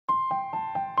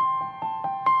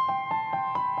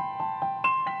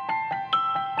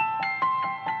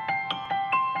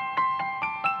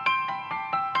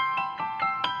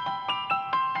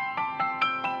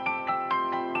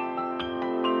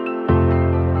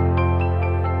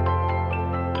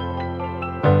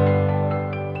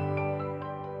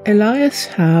Elias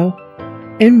Howe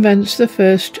invents the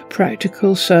first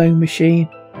practical sewing machine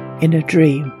in a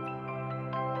dream.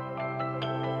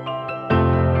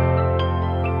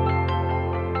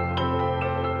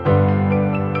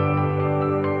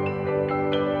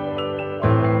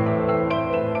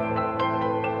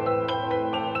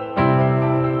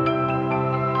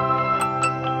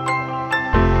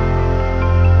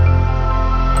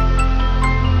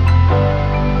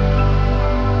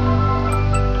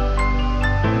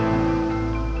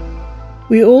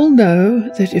 We all know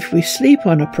that if we sleep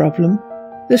on a problem,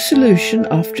 the solution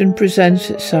often presents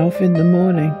itself in the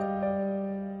morning.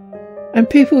 And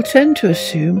people tend to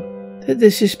assume that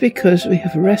this is because we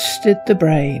have rested the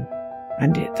brain,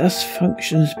 and it thus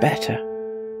functions better.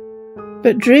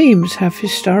 But dreams have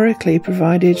historically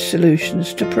provided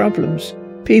solutions to problems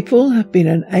people have been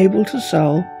unable to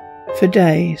solve for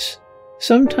days,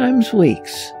 sometimes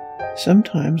weeks,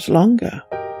 sometimes longer.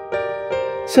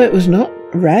 So it was not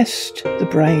rest the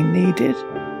brain needed,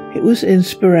 it was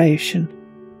inspiration.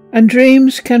 And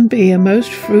dreams can be a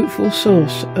most fruitful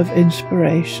source of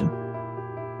inspiration.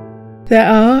 There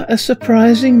are a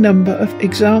surprising number of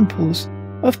examples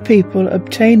of people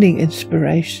obtaining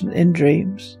inspiration in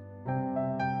dreams.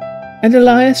 And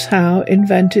Elias Howe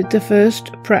invented the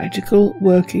first practical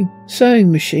working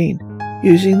sewing machine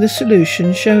using the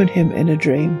solution shown him in a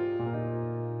dream.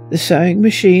 The sewing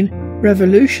machine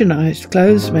revolutionised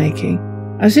clothes making,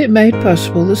 as it made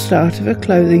possible the start of a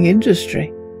clothing industry,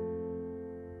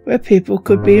 where people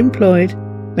could be employed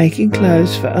making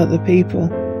clothes for other people.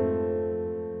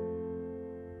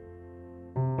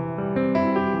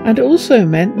 And also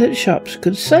meant that shops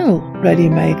could sell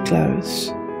ready-made clothes.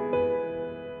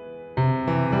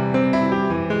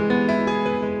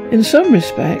 In some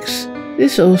respects,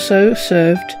 this also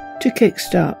served to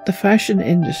kickstart the fashion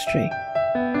industry.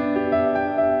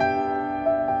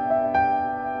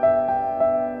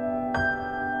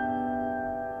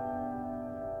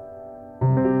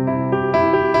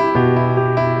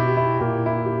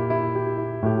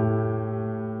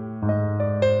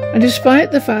 And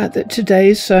despite the fact that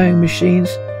today's sewing machines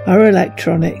are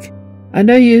electronic and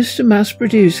are used to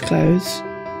mass-produce clothes,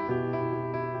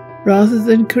 rather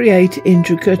than create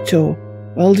intricate or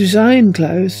well-designed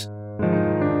clothes,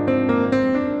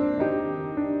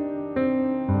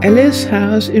 Elias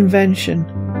Howe's invention,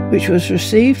 which was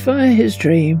received via his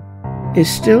dream, is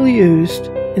still used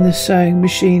in the sewing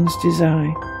machine's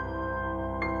design.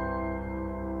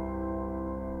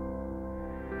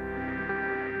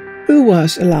 Who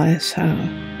was Elias Howe?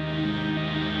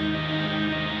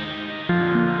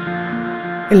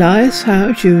 Elias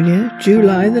Howe Jr.,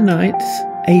 July the 9th,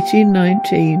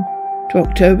 1819 to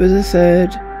October the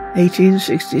 3rd,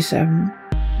 1867,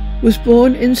 was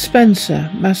born in Spencer,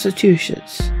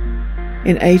 Massachusetts.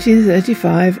 In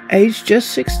 1835, aged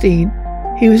just 16,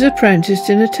 he was apprenticed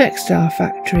in a textile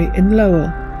factory in Lowell.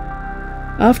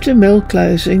 After mill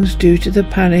closings due to the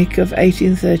Panic of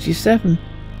 1837,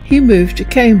 he moved to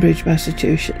Cambridge,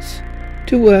 Massachusetts,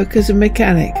 to work as a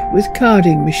mechanic with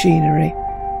carding machinery,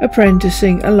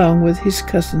 apprenticing along with his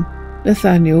cousin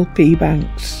Nathaniel P.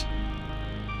 Banks.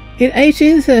 In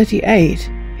 1838,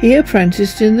 he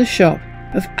apprenticed in the shop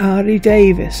of Ari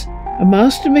Davis, a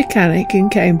master mechanic in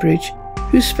Cambridge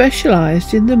who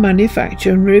specialised in the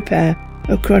manufacture and repair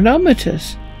of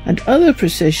chronometers and other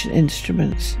precision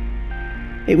instruments.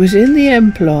 It was in the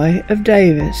employ of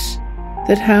Davis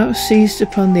that Howe seized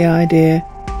upon the idea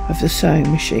of the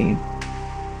sewing machine.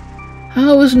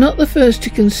 Howe was not the first to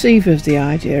conceive of the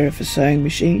idea of a sewing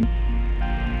machine.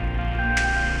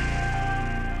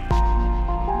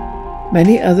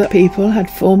 Many other people had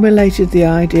formulated the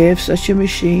idea of such a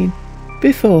machine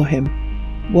before him,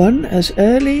 one as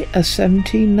early as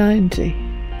 1790.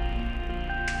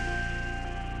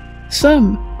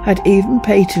 Some had even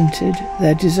patented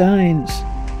their designs.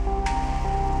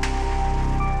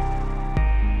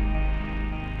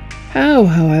 Howe,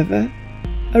 however,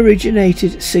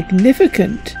 originated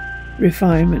significant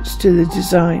refinements to the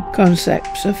design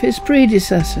concepts of his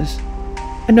predecessors,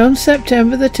 and on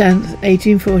September the 10th,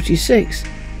 1846,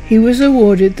 he was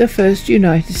awarded the first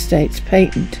United States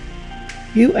patent,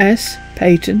 U.S.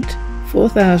 Patent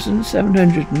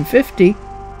 4750,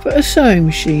 for a sewing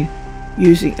machine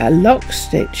using a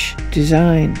lock-stitch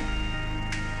design.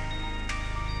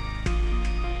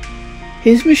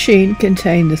 His machine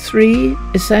contained the three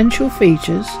essential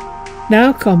features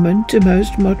now common to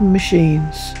most modern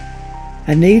machines: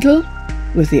 a needle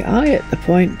with the eye at the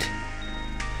point,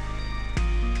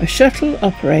 a shuttle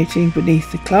operating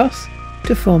beneath the cloth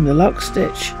to form the lock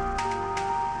stitch,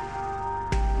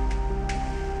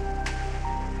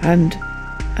 and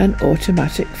an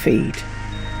automatic feed.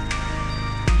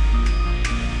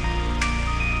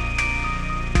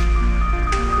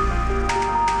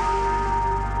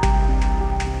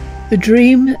 The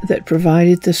dream that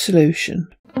provided the solution.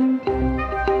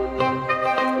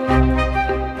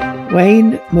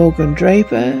 Wayne Morgan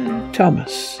Draper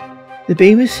Thomas. The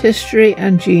Bemis History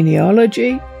and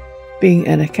Genealogy, being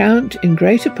an account in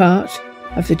greater part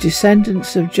of the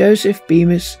descendants of Joseph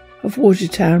Bemis of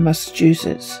Watertown,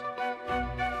 Massachusetts.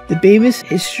 The Bemis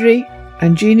History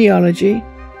and Genealogy,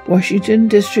 Washington,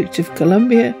 District of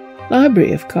Columbia,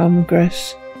 Library of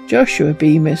Congress, Joshua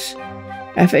Bemis,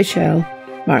 FHL,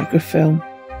 microfilm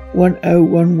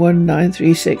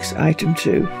 1011936, item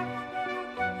 2.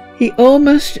 He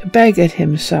almost beggared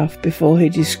himself before he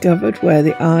discovered where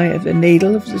the eye of the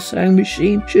needle of the sewing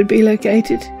machine should be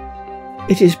located.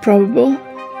 It is probable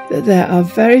that there are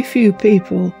very few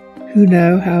people who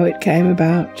know how it came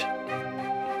about.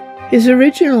 His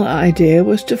original idea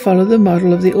was to follow the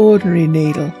model of the ordinary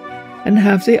needle and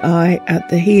have the eye at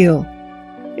the heel.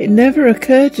 It never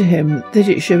occurred to him that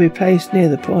it should be placed near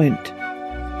the point.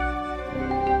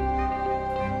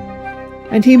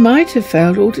 And he might have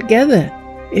failed altogether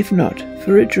if not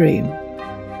for a dream.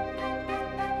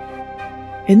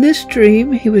 In this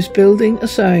dream he was building a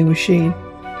sewing machine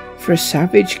for a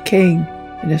savage king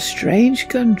in a strange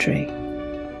country.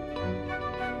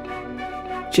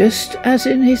 Just as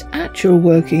in his actual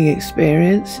working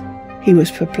experience, he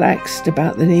was perplexed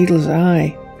about the needle's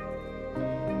eye.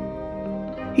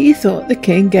 He thought the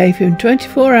king gave him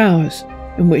 24 hours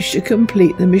in which to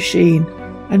complete the machine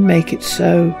and make it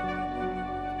sew.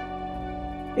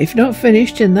 If not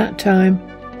finished in that time,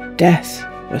 death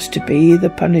was to be the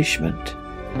punishment.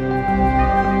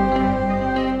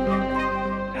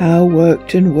 Howe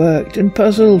worked and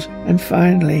puzzled and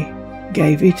finally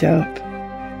gave it up.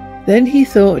 Then he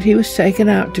thought he was taken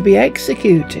out to be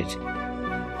executed.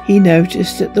 He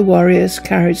noticed that the warriors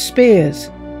carried spears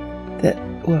that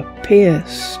were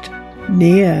pierced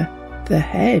near the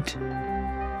head.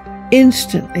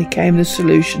 Instantly came the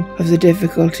solution of the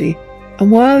difficulty, and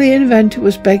while the inventor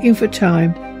was begging for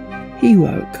time, he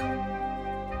woke.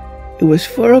 It was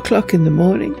 4 o'clock in the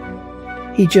morning.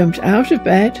 He jumped out of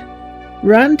bed,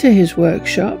 ran to his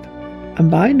workshop,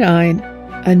 and by 9,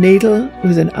 a needle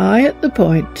with an eye at the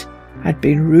point had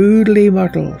been rudely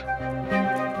modelled.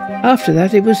 After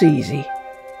that it was easy.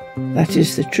 That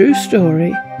is the true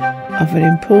story of an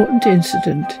important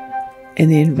incident in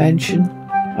the invention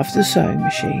of the sewing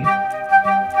machine.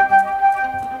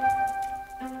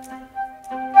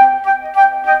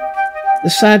 The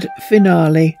sad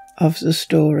finale of the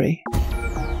story.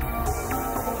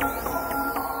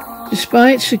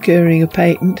 Despite securing a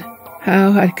patent,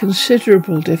 Howe had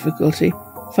considerable difficulty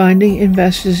finding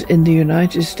investors in the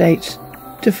United States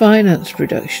to finance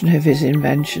production of his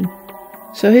invention,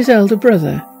 so his elder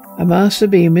brother,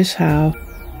 Elias Howe,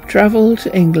 travelled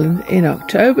to England in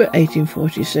October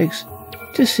 1846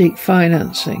 to seek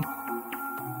financing.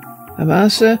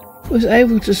 Elias was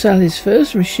able to sell his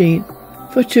first machine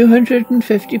for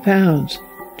 £250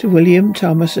 to William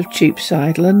Thomas of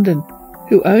Cheapside, London,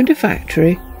 who owned a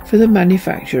factory for the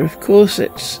manufacture of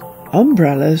corsets,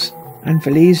 umbrellas and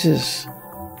valises.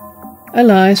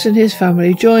 Elias and his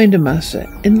family joined Amasa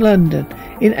in London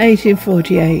in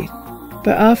 1848,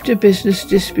 but after business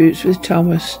disputes with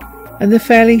Thomas and the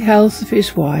failing health of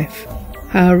his wife,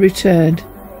 Howe returned,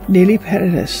 nearly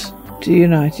penniless, to the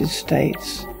United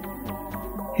States.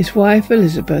 His wife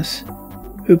Elizabeth,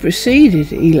 who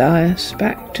preceded Elias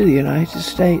back to the United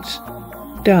States,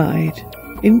 died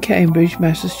in Cambridge,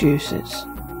 Massachusetts,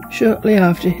 shortly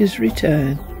after his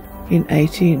return in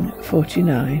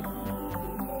 1849.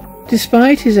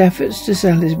 Despite his efforts to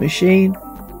sell his machine,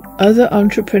 other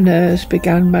entrepreneurs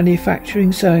began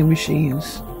manufacturing sewing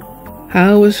machines.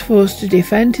 Howe was forced to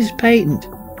defend his patent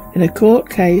in a court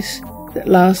case that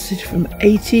lasted from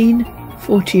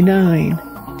 1849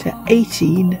 to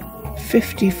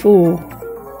 1854.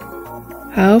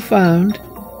 Howe found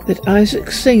that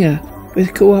Isaac Singer,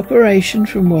 with cooperation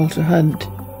from Walter Hunt,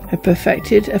 had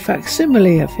perfected a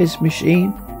facsimile of his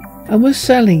machine and was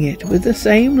selling it with the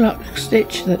same lock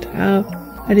stitch that Howe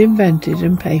had invented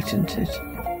and patented.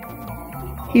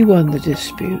 He won the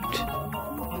dispute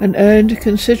and earned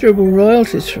considerable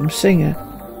royalties from Singer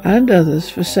and others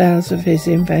for sales of his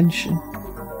invention.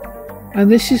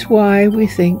 And this is why we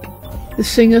think the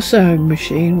Singer sewing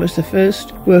machine was the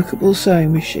first workable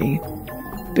sewing machine,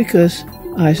 because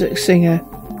Isaac Singer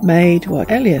made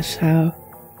what Elias Howe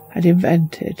had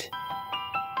invented.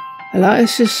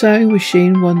 Elias's sewing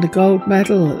machine won the gold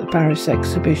medal at the Paris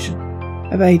exhibition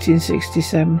of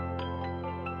 1867,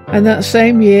 and that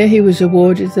same year he was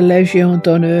awarded the Légion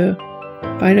d'honneur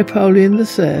by Napoleon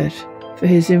III for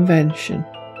his invention.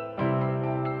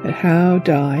 But Howe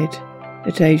died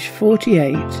at age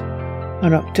 48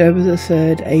 on October the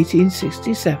 3rd,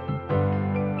 1867,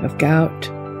 of gout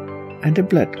and a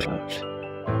blood clot.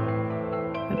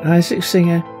 And Isaac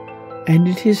Singer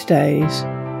ended his days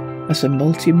as a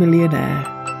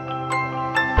multi-millionaire.